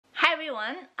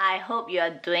everyone, I hope you are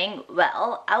doing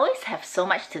well. I always have so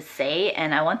much to say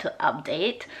and I want to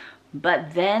update,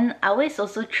 but then I always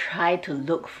also try to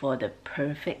look for the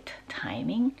perfect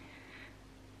timing.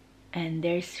 And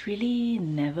there's really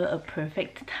never a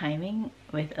perfect timing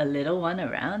with a little one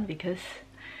around because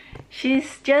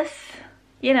she's just,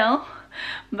 you know,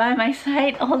 by my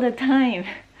side all the time.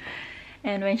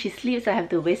 And when she sleeps, I have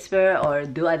to whisper or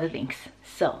do other things.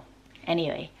 So,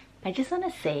 anyway, I just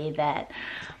want to say that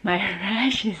my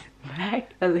rash is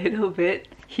back a little bit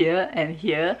here and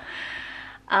here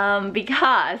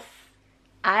because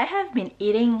I have been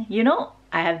eating, you know,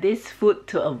 I have this food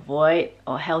to avoid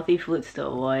or healthy foods to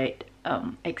avoid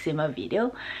eczema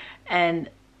video, and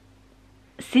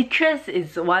citrus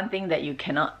is one thing that you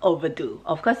cannot overdo.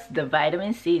 Of course, the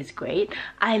vitamin C is great.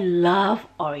 I love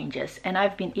oranges and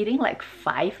I've been eating like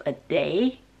 5 a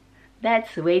day.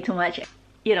 That's way too much.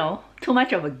 You know, too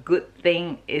much of a good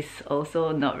thing is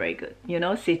also not very good. You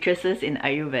know, citruses in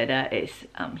Ayurveda is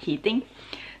heating.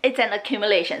 It's an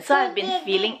accumulation. So I've been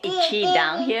feeling itchy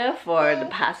down here for the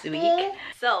past week.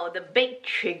 So the big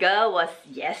trigger was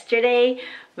yesterday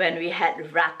when we had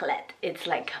raclette. It's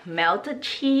like melted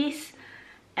cheese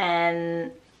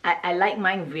and I like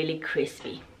mine really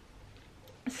crispy.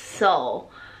 So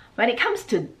when it comes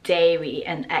to dairy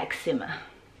and eczema,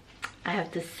 I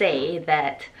have to say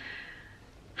that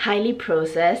highly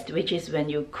processed, which is when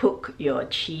you cook your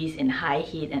cheese in high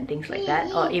heat and things like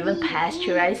that, or even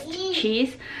pasteurized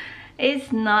cheese,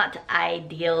 is not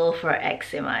ideal for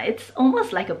eczema. It's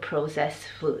almost like a processed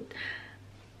food.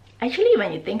 Actually,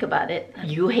 when you think about it,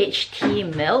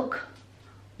 UHT milk,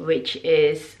 which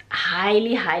is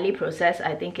highly processed,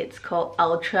 I think it's called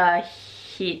ultra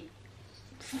heat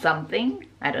something,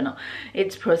 I don't know.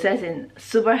 It's processed in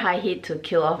super high heat to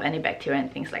kill off any bacteria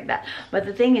and things like that. But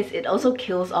the thing is, it also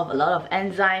kills off a lot of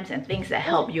enzymes and things that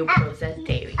help you process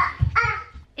dairy.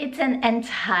 It's an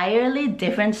entirely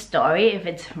different story if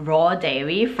it's raw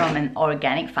dairy from an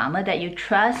organic farmer that you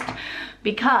trust,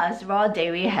 because raw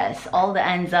dairy has all the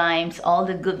enzymes, all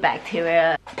the good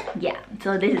bacteria. Yeah,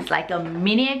 so this is like a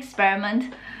mini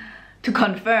experiment to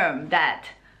confirm that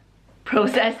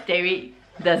processed dairy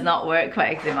does not work for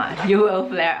eczema. You will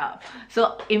flare up.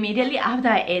 So immediately after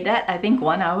I ate that, I think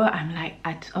 1 hour, I'm like,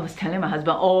 I was telling my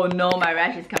husband, oh no, my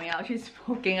rash is coming out. She's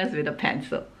poking us with a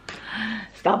pencil.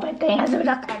 Stop poking us with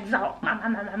a pencil.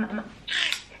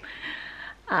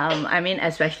 I mean,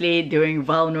 especially during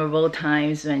vulnerable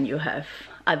times when you have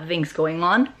other things going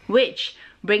on, which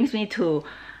brings me to,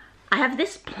 I have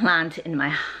this plant in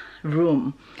my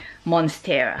room,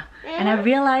 Monstera, and I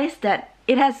realized that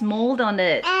it has mold on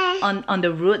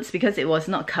the roots because it was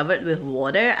not covered with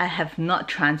water. I have not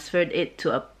transferred it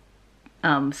to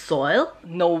a soil.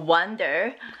 No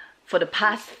wonder for the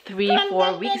past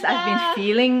 3-4 weeks I've been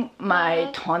feeling my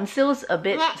tonsils a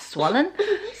bit swollen.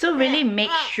 So really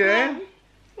make sure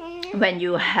when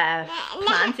you have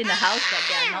plants in the house that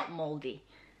they are not moldy.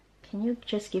 Can you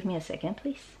just give me a second,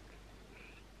 please?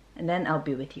 And then I'll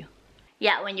be with you.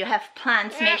 Yeah, when you have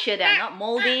plants, make sure they're not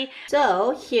moldy.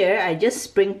 So here, I just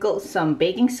sprinkled some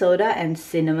baking soda and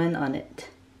cinnamon on it.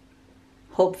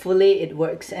 Hopefully it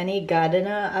works. Any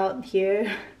gardener out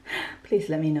here, please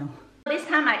let me know. This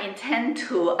time I intend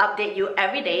to update you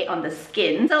every day on the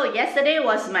skin. So yesterday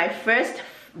was my first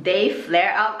day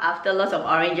flare up after lots of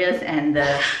oranges and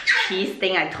the cheese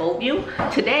thing I told you.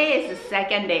 Today is the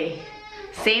second day.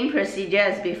 Same procedure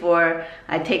as before.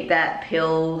 I take that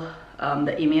pill,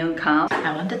 the immune calm.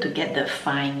 I wanted to get the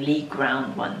finely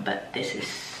ground one, but this is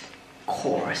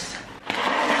coarse.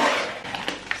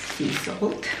 Sea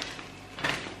salt.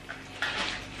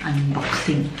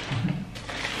 Unboxing.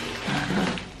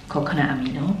 Coconut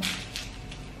amino.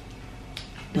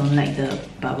 Don't like the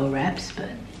bubble wraps,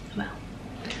 but well,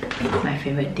 it's my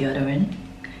favorite deodorant.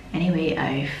 Anyway,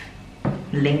 I've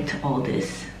linked all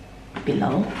this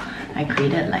below. I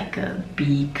created like a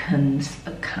Beacons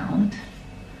account.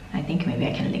 I think maybe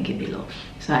I can link it below.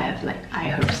 So I have like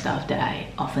iHerb stuff that I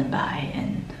often buy,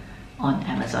 and on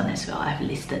Amazon as well. I've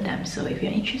listed them, so if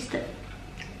you're interested,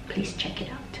 please check it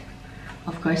out.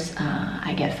 Of course,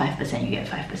 I get 5%, you get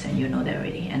 5%, you know that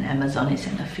already. And Amazon is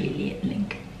an affiliate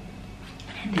link.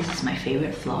 And this is my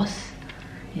favorite floss.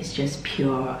 It's just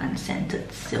pure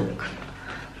unscented silk.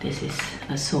 This is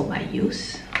a soap I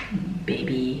use,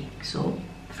 baby soap,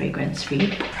 fragrance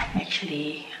free.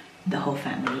 Actually, the whole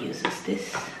family uses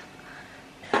this.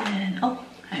 And oh,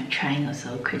 I'm trying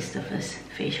also Christopher's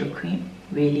facial cream.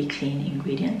 Really clean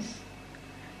ingredients.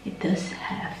 It does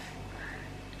have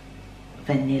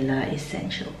vanilla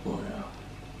essential oil.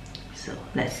 So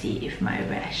let's see if my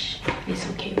rash is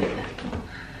okay with that.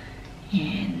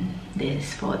 And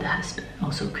this for the husband,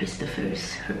 also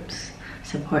Christopher's herbs.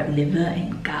 Support liver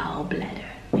and gallbladder.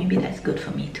 Maybe that's good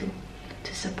for me too,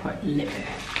 to support liver.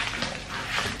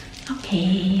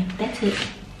 Okay, that's it.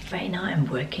 Right now I'm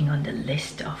working on the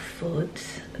list of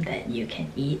foods that you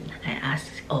can eat. I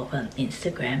asked over on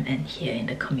Instagram and here in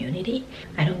the community.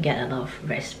 I don't get a lot of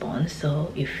response,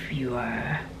 so if you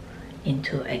are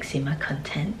into eczema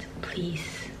content,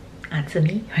 please answer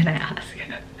me when I ask.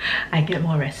 I get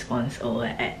more response over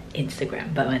at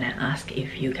Instagram, but when I ask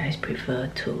if you guys prefer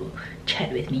to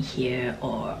chat with me here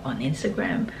or on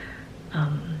Instagram,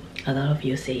 a lot of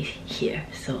you say here,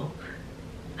 so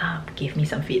give me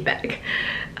some feedback.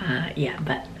 Yeah,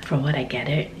 but from what I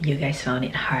gathered, you guys found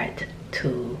it hard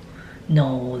to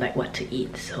know like what to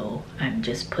eat, so I'm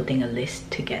just putting a list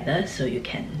together so you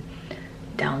can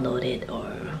download it,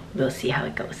 or we'll see how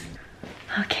it goes.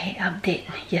 Okay, update.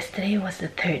 Yesterday was the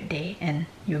 3rd day, and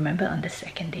you remember on the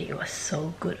 2nd day it was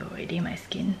so good already, my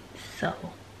skin. So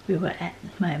we were at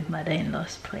my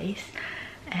mother-in-law's place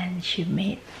and she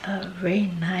made a very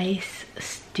nice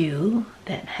stew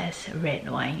that has red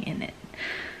wine in it.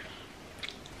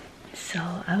 So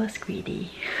I was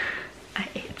greedy. I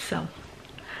ate some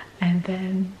and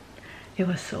then it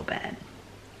was so bad.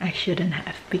 I shouldn't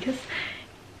have, because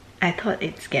I thought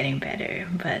it's getting better,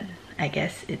 but I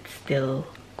guess it's still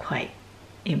quite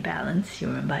imbalanced. You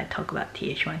remember I talked about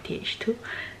TH1, TH2,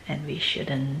 and we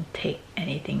shouldn't take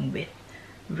anything with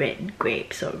red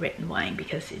grapes or red wine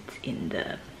because it's in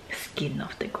the skin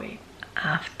of the grape.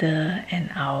 After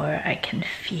an hour, I can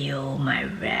feel my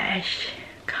rash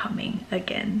coming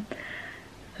again,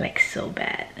 like so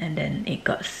bad. And then it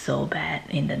got so bad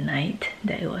in the night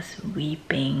that it was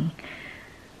weeping.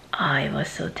 It was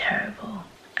so terrible.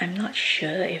 I'm not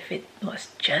sure if it was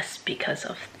just because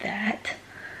of that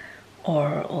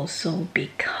or also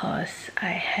because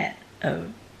I had a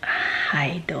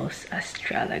high dose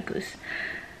astragalus.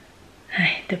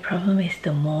 The problem is,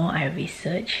 the more I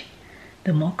research,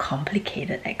 the more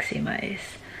complicated eczema is.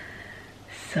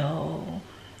 So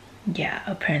yeah,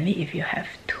 apparently if you have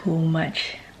too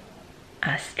much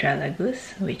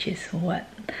astragalus, which is what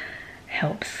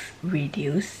helps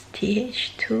reduce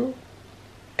TH2,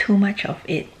 too much of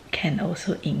it can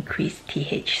also increase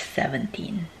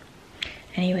TH17.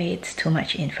 Anyway, it's too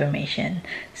much information,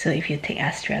 so if you take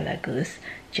astragalus,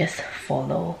 just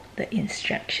follow the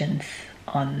instructions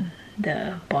on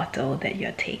the bottle that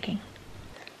you're taking.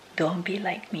 Don't be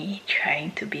like me,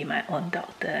 trying to be my own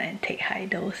doctor and take high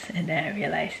dose, and then I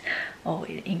realize, oh,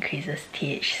 it increases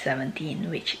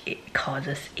TH17, which it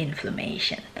causes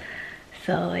inflammation.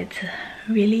 So it's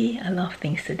really a lot of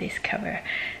things to discover,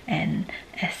 and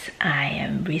as I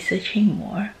am researching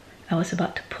more, I was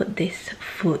about to put this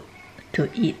food to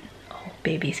eat, oh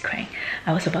baby's crying,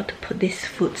 I was about to put this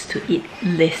foods to eat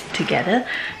list together,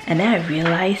 and then I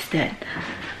realized that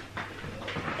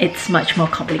it's much more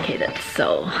complicated.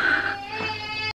 So